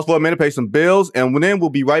going to pause for a minute, pay some bills. And then we'll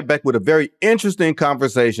be right back with a very interesting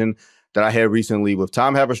conversation that I had recently with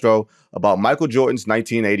Tom Haberstroh about Michael Jordan's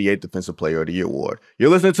 1988 Defensive Player of the Year award. You're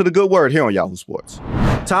listening to The Good Word here on Yahoo Sports.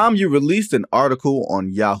 Tom, you released an article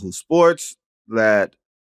on Yahoo Sports that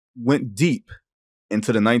went deep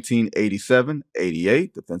into the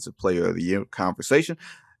 1987-88 Defensive Player of the Year conversation.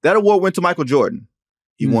 That award went to Michael Jordan.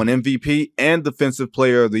 He won MVP and Defensive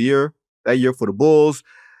Player of the Year that year for the Bulls.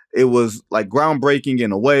 It was like groundbreaking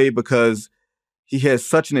in a way because he has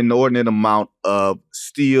such an inordinate amount of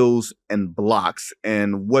steals and blocks,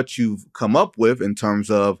 and what you've come up with in terms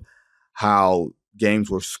of how games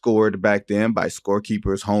were scored back then by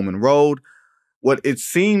scorekeepers home and road. What it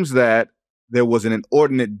seems that there was an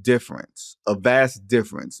inordinate difference, a vast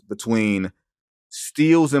difference between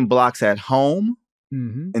steals and blocks at home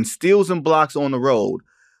and steals and blocks on the road.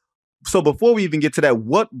 So before we even get to that,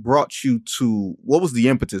 what was the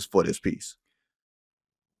impetus for this piece?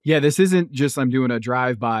 Yeah, this isn't just I'm doing a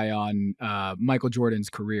drive-by on Michael Jordan's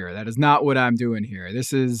career. That is not what I'm doing here.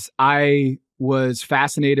 I was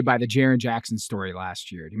fascinated by the Jaren Jackson story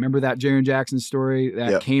last year. Do you remember that Jaren Jackson story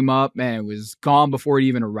that came up? Man, it was gone before it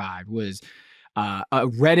even arrived. Was A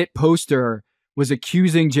Reddit poster was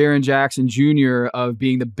accusing Jaren Jackson Jr. of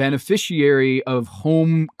being the beneficiary of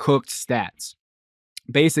home-cooked stats.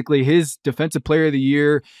 Basically, his Defensive Player of the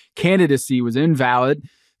Year candidacy was invalid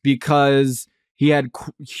because he had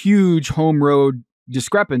huge home road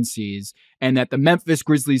discrepancies, and that the Memphis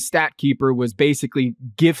Grizzlies stat keeper was basically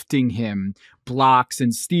gifting him blocks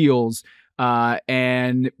and steals,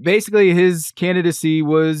 and basically his candidacy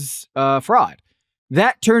was fraud.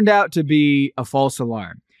 That turned out to be a false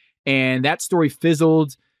alarm, and that story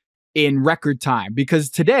fizzled in record time, because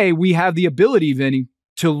today we have the ability, Vinny,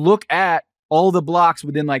 to look at all the blocks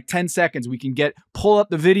within like 10 seconds. We can pull up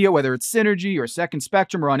the video, whether it's Synergy or Second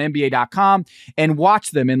Spectrum or on NBA.com, and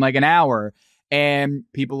watch them in like an hour. And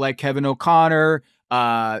people like Kevin O'Connor,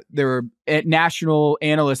 there were national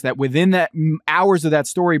analysts that within that hours of that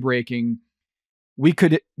story breaking, we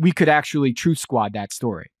could actually truth squad that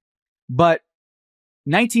story. But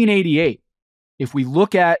 1988, if we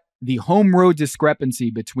look at the home road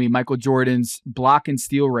discrepancy between Michael Jordan's block and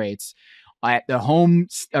steal rates at the home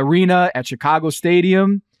arena at Chicago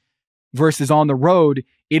Stadium versus on the road,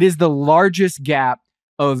 it is the largest gap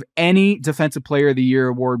of any Defensive Player of the Year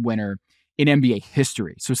award winner in NBA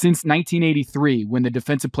history. So since 1983, when the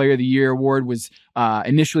Defensive Player of the Year award was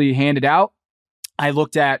initially handed out, I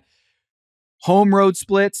looked at home road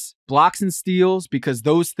splits, blocks and steals, because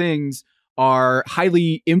those things are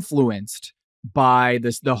highly influenced by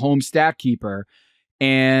the home stat keeper.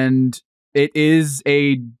 And it is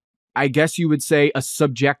I guess you would say a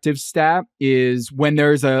subjective stat, is when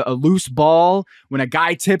there's a loose ball, when a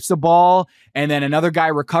guy tips a ball and then another guy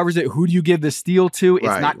recovers it, who do you give the steal to? It's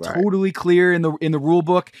not totally clear in the rule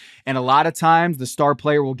book. And a lot of times the star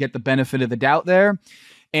player will get the benefit of the doubt there.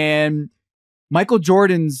 And Michael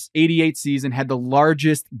Jordan's 88 season had the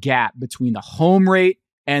largest gap between the home rate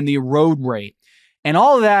and the road rate. And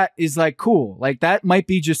all of that is like, cool. Like that might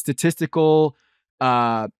be just statistical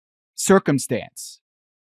circumstance.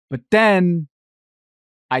 But then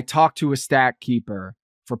I talked to a stat keeper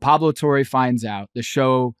for Pablo Torre Finds Out, the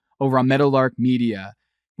show over on Meadowlark Media.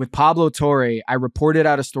 With Pablo Torre, I reported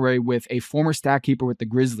out a story with a former stat keeper with the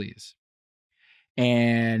Grizzlies.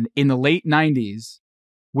 And in the late 90s,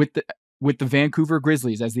 with the Vancouver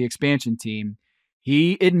Grizzlies as the expansion team,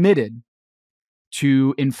 he admitted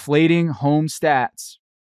to inflating home stats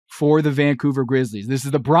for the Vancouver Grizzlies. This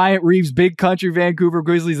is the Bryant Reeves Big Country Vancouver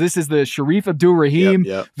Grizzlies. This is the Sharif Abdul-Rahim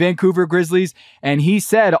Vancouver Grizzlies. And he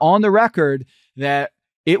said on the record that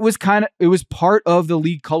it was part of the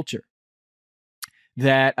league culture.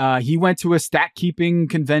 That he went to a stat keeping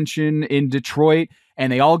convention in Detroit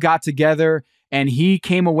and they all got together, and he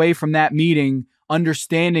came away from that meeting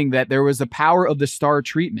understanding that there was the power of the star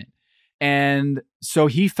treatment. And so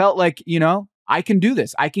he felt like, I can do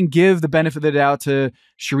this. I can give the benefit of the doubt to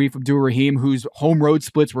Sharif Abdul-Rahim, whose home road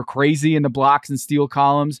splits were crazy in the blocks and steal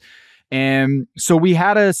columns. And so we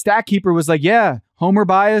had a stat keeper was like, yeah, homer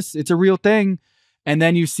bias, it's a real thing. And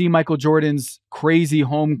then you see Michael Jordan's crazy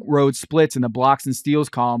home road splits in the blocks and steals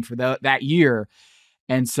column for that year.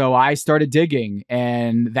 And so I started digging,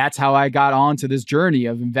 and that's how I got onto this journey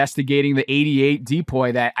of investigating the 88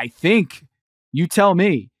 DPOY that I think, you tell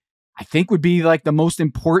me, I think would be like the most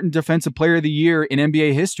important Defensive Player of the Year in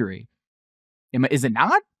NBA history. Is it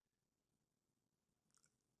not?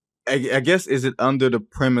 I guess, is it under the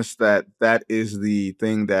premise that that is the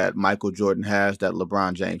thing that Michael Jordan has that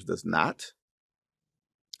LeBron James does not?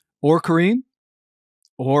 Or Kareem?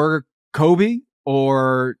 Or Kobe?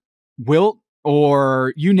 Or Wilt?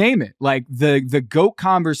 Or you name it. Like the GOAT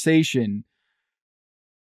conversation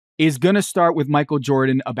is going to start with Michael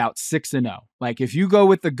Jordan about 6-0. Like if you go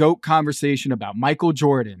with the GOAT conversation about Michael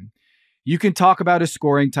Jordan, you can talk about his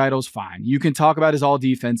scoring titles, fine. You can talk about his all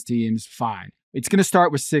defense teams, fine. It's going to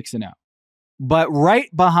start with 6-0. But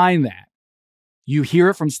right behind that, you hear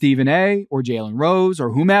it from Stephen A. or Jalen Rose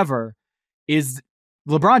or whomever, is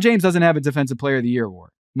LeBron James doesn't have a Defensive Player of the Year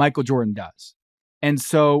award. Michael Jordan does. And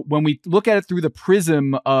so when we look at it through the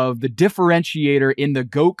prism of the differentiator in the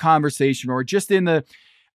GOAT conversation, or just in the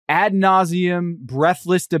ad nauseum,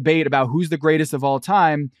 breathless debate about who's the greatest of all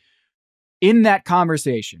time, in that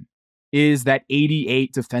conversation is that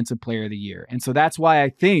 88 Defensive Player of the Year. And so that's why I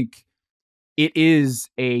think it is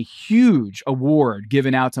a huge award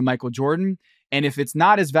given out to Michael Jordan. And if it's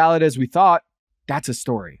not as valid as we thought, that's a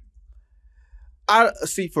story.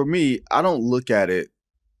 For me, I don't look at it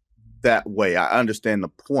that way. I understand the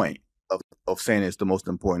point of saying it's the most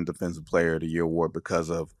important Defensive Player of the Year award because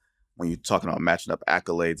of when you're talking about matching up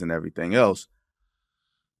accolades and everything else.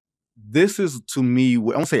 This is, to me, I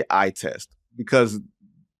won't say eye test, because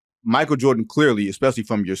Michael Jordan clearly, especially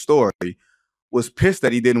from your story, was pissed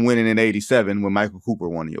that he didn't win it in 87 when Michael Cooper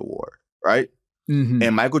won the award, right? Mm-hmm.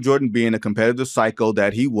 And Michael Jordan, being a competitive psycho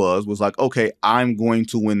that he was like, okay, I'm going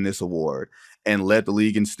to win this award, and led the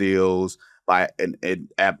league in steals by an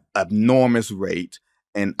abnormous rate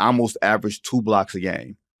and almost averaged 2 blocks a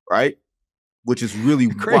game, right? Which is really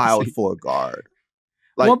wild for a guard.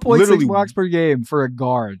 Like 1.6 blocks per game for a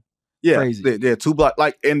guard. Yeah, crazy. Yeah, 2 blocks.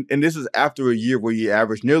 Like, and this is after a year where he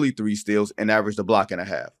averaged nearly 3 steals and averaged a block and a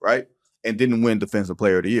half, right? And didn't win Defensive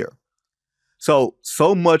Player of the Year. So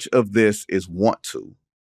much of this is want to.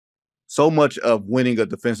 So much of winning a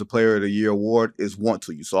Defensive Player of the Year award is want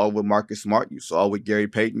to. You saw it with Marcus Smart. You saw it with Gary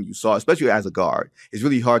Payton. You saw, especially as a guard, it's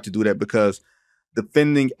really hard to do that because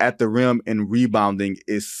defending at the rim and rebounding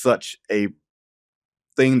is such a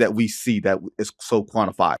thing that we see that is so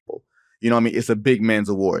quantifiable. You know what I mean? It's a big man's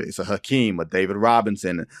award. It's a Hakeem, a David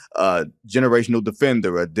Robinson, a generational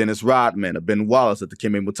defender, a Dennis Rodman, a Ben Wallace, a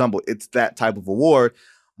Dikembe Mutombo. It's that type of award.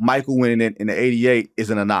 Michael winning it in the 88 is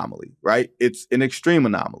an anomaly, right? It's an extreme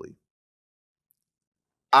anomaly.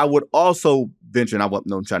 I would also venture, and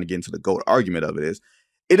I'm trying to get into the GOAT argument of it, is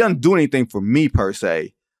it doesn't do anything for me per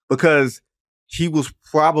se because he was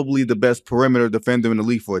probably the best perimeter defender in the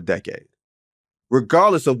league for a decade.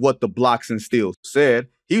 Regardless of what the blocks and steals said,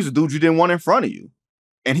 he was a dude you didn't want in front of you.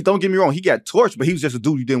 And don't get me wrong, he got torched, but he was just a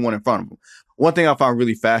dude you didn't want in front of him. One thing I found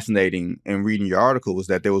really fascinating in reading your article was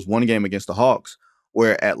that there was one game against the Hawks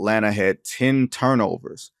where Atlanta had 10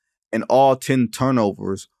 turnovers, and all 10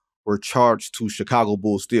 turnovers were charged to Chicago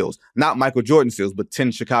Bulls steals. Not Michael Jordan steals, but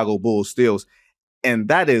 10 Chicago Bulls steals. And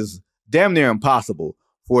that is damn near impossible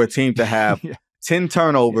for a team to have 10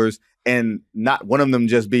 turnovers and not one of them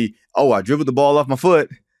just be, oh, I dribbled the ball off my foot.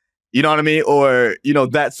 You know what I mean? Or, you know,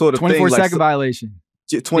 that sort of 24 thing. 24-second violation.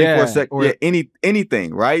 24 seconds. Yeah,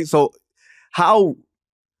 anything, right? So how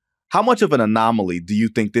much of an anomaly do you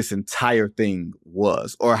think this entire thing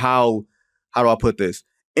was? Or how do I put this?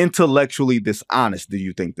 Intellectually dishonest do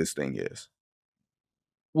you think this thing is?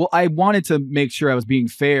 Well, I wanted to make sure I was being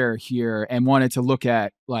fair here and wanted to look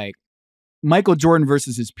at like Michael Jordan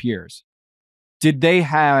versus his peers. Did they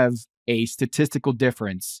have a statistical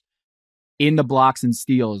difference in the blocks and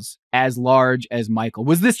steals as large as Michael?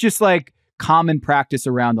 Was this just like common practice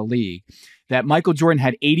around the league that Michael Jordan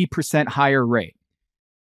had 80% higher rate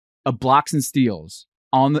of blocks and steals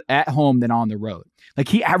at home than on the road? Like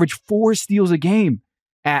he averaged 4 steals a game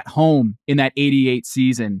at home in that 88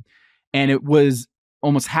 season. And it was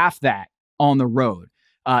almost half that on the road.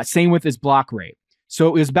 Same with his block rate. So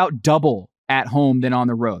it was about double at home than on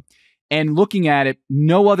the road. And looking at it,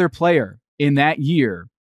 no other player in that year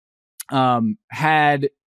had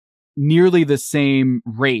nearly the same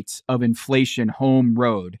rate of inflation home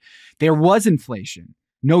road. There was inflation,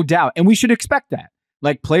 no doubt. And we should expect that.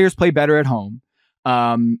 Like players play better at home.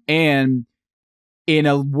 And in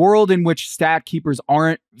a world in which stat keepers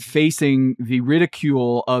aren't facing the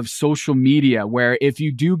ridicule of social media, where if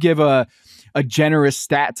you do give a generous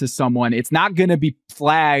stat to someone, it's not going to be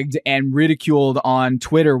flagged and ridiculed on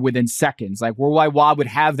Twitter within seconds. Like Worldwide Wob would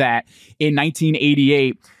have that in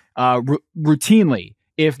 1988 routinely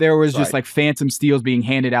if there was just like phantom steals being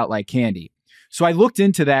handed out like candy. So I looked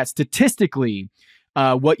into that. Statistically,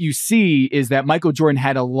 what you see is that Michael Jordan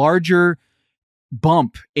had a larger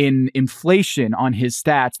bump in inflation on his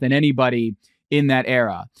stats than anybody in that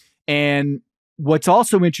era. And what's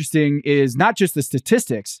also interesting is not just the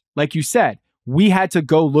statistics. Like you said, we had to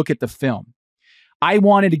go look at the film. I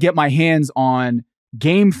wanted to get my hands on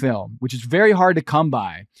game film, which is very hard to come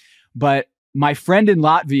by. But my friend in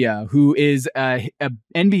Latvia, who is a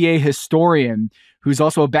NBA historian, who's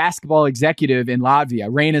also a basketball executive in Latvia,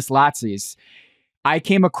 Rainis Latsis, I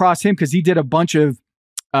came across him because he did a bunch of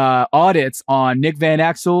audits on Nick Van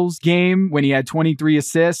Exel's game when he had 23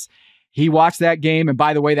 assists. He watched that game. And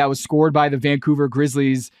by the way, that was scored by the Vancouver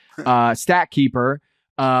Grizzlies stat keeper.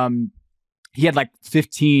 He had like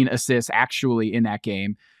 15 assists actually in that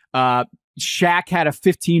game. Shaq had a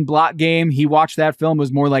 15 block game. He watched that film,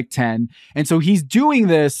 was more like 10. And so he's doing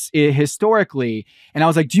this historically. And I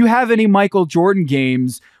was like, do you have any Michael Jordan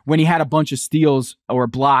games when he had a bunch of steals or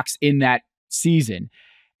blocks in that season?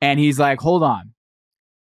 And he's like, hold on.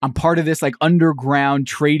 I'm part of this like underground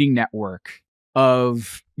trading network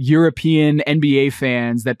of European NBA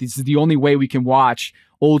fans that this is the only way we can watch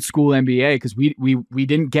old school NBA because we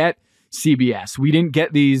didn't get CBS. We didn't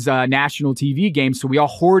get these national TV games, so we all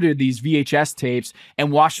hoarded these VHS tapes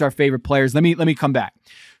and watched our favorite players. Let me come back.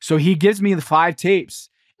 So he gives me the 5 tapes,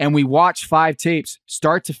 and we watched 5 tapes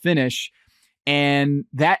start to finish. And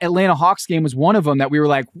that Atlanta Hawks game was one of them that we were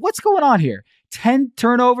like, what's going on here? 10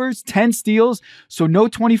 turnovers, 10 steals, so no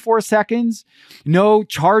 24 seconds, no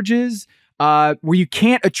charges. where you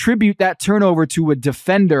can't attribute that turnover to a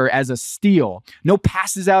defender as a steal. No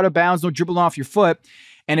passes out of bounds, no dribbling off your foot.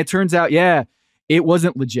 And it turns out, it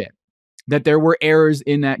wasn't legit, that there were errors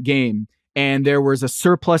in that game. And there was a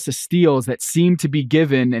surplus of steals that seemed to be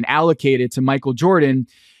given and allocated to Michael Jordan.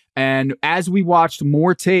 And as we watched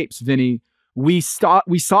more tapes, Vinny, we saw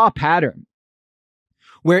a pattern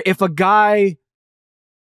where if a guy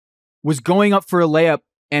was going up for a layup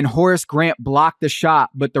and Horace Grant blocked the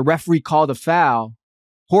shot, but the referee called a foul,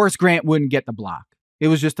 Horace Grant wouldn't get the block. It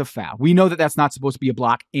was just a foul. We know that that's not supposed to be a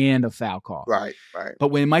block and a foul call. Right. But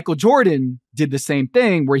when Michael Jordan did the same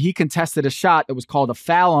thing, where he contested a shot that was called a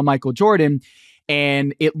foul on Michael Jordan,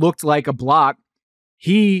 and it looked like a block,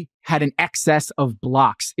 he had an excess of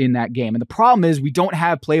blocks in that game. And the problem is we don't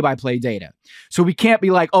have play-by-play data. So we can't be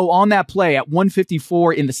like, on that play at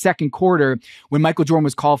 1:54 in the second quarter, when Michael Jordan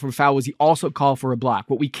was called for a foul, was he also called for a block?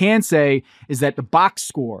 What we can say is that the box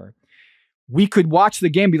score, we could watch the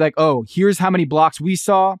game and be like, here's how many blocks we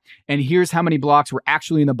saw, and here's how many blocks were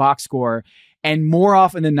actually in the box score. And more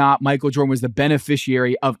often than not, Michael Jordan was the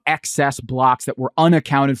beneficiary of excess blocks that were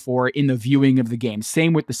unaccounted for in the viewing of the game.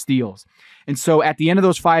 Same with the steals. And so at the end of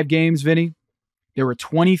those 5 games, Vinny, there were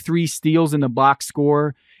 23 steals in the box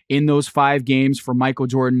score in those 5 games for Michael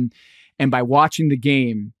Jordan. And by watching the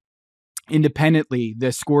game independently, the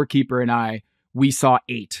scorekeeper and we saw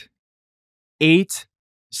 8. 8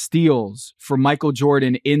 steals for Michael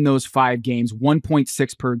Jordan in those 5 games,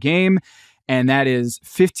 1.6 per game. And that is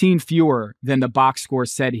 15 fewer than the box score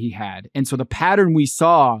said he had. And so the pattern we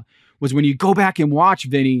saw was when you go back and watch,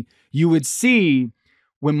 Vinny, you would see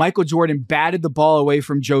when Michael Jordan batted the ball away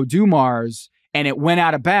from Joe Dumars and it went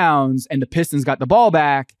out of bounds and the Pistons got the ball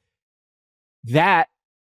back, that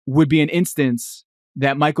would be an instance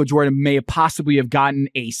that Michael Jordan may possibly have gotten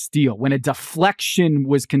a steal, when a deflection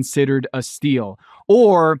was considered a steal,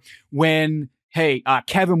 or when,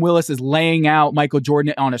 Kevin Willis is laying out Michael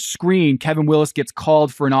Jordan on a screen. Kevin Willis gets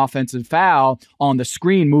called for an offensive foul on the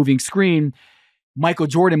screen, moving screen. Michael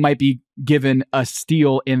Jordan might be given a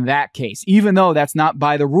steal in that case, even though that's not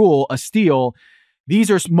by the rule a steal. These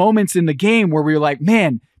are moments in the game where we're like,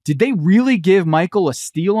 man, did they really give Michael a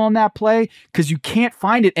steal on that play? Because you can't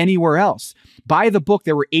find it anywhere else. By the book,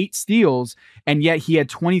 there were 8 steals, and yet he had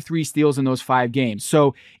 23 steals in those 5 games.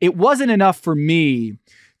 So it wasn't enough for me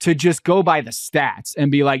to just go by the stats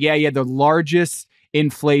and be like, he had the largest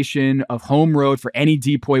inflation of home road for any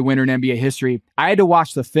DPOY winner in NBA history. I had to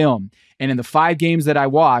watch the film. And in the 5 games that I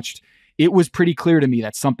watched, it was pretty clear to me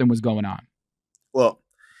that something was going on. Well,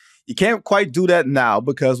 you can't quite do that now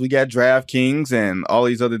because we got DraftKings and all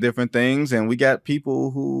these other different things. And we got people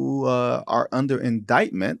who are under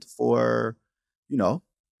indictment for,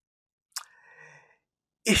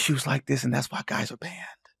 issues like this. And that's why guys are banned.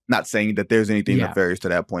 Not saying that there's anything nefarious to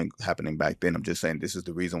that point happening back then. I'm just saying this is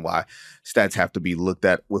the reason why stats have to be looked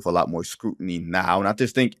at with a lot more scrutiny now. And I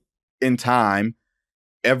just think in time,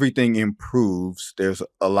 everything improves. There's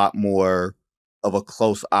a lot more of a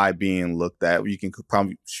close eye being looked at. You can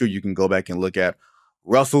you can go back and look at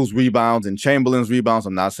Russell's rebounds and Chamberlain's rebounds.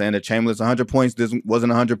 I'm not saying that Chamberlain's 100 points wasn't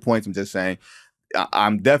 100 points. I'm just saying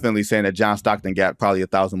I'm definitely saying that John Stockton got probably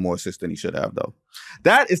 1,000 more assists than he should have, though.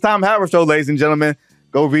 That is Tom Haberstroh, ladies and gentlemen.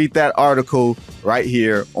 Go read that article right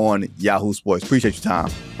here on Yahoo Sports. Appreciate your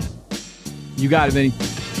time. You got it, Vinny.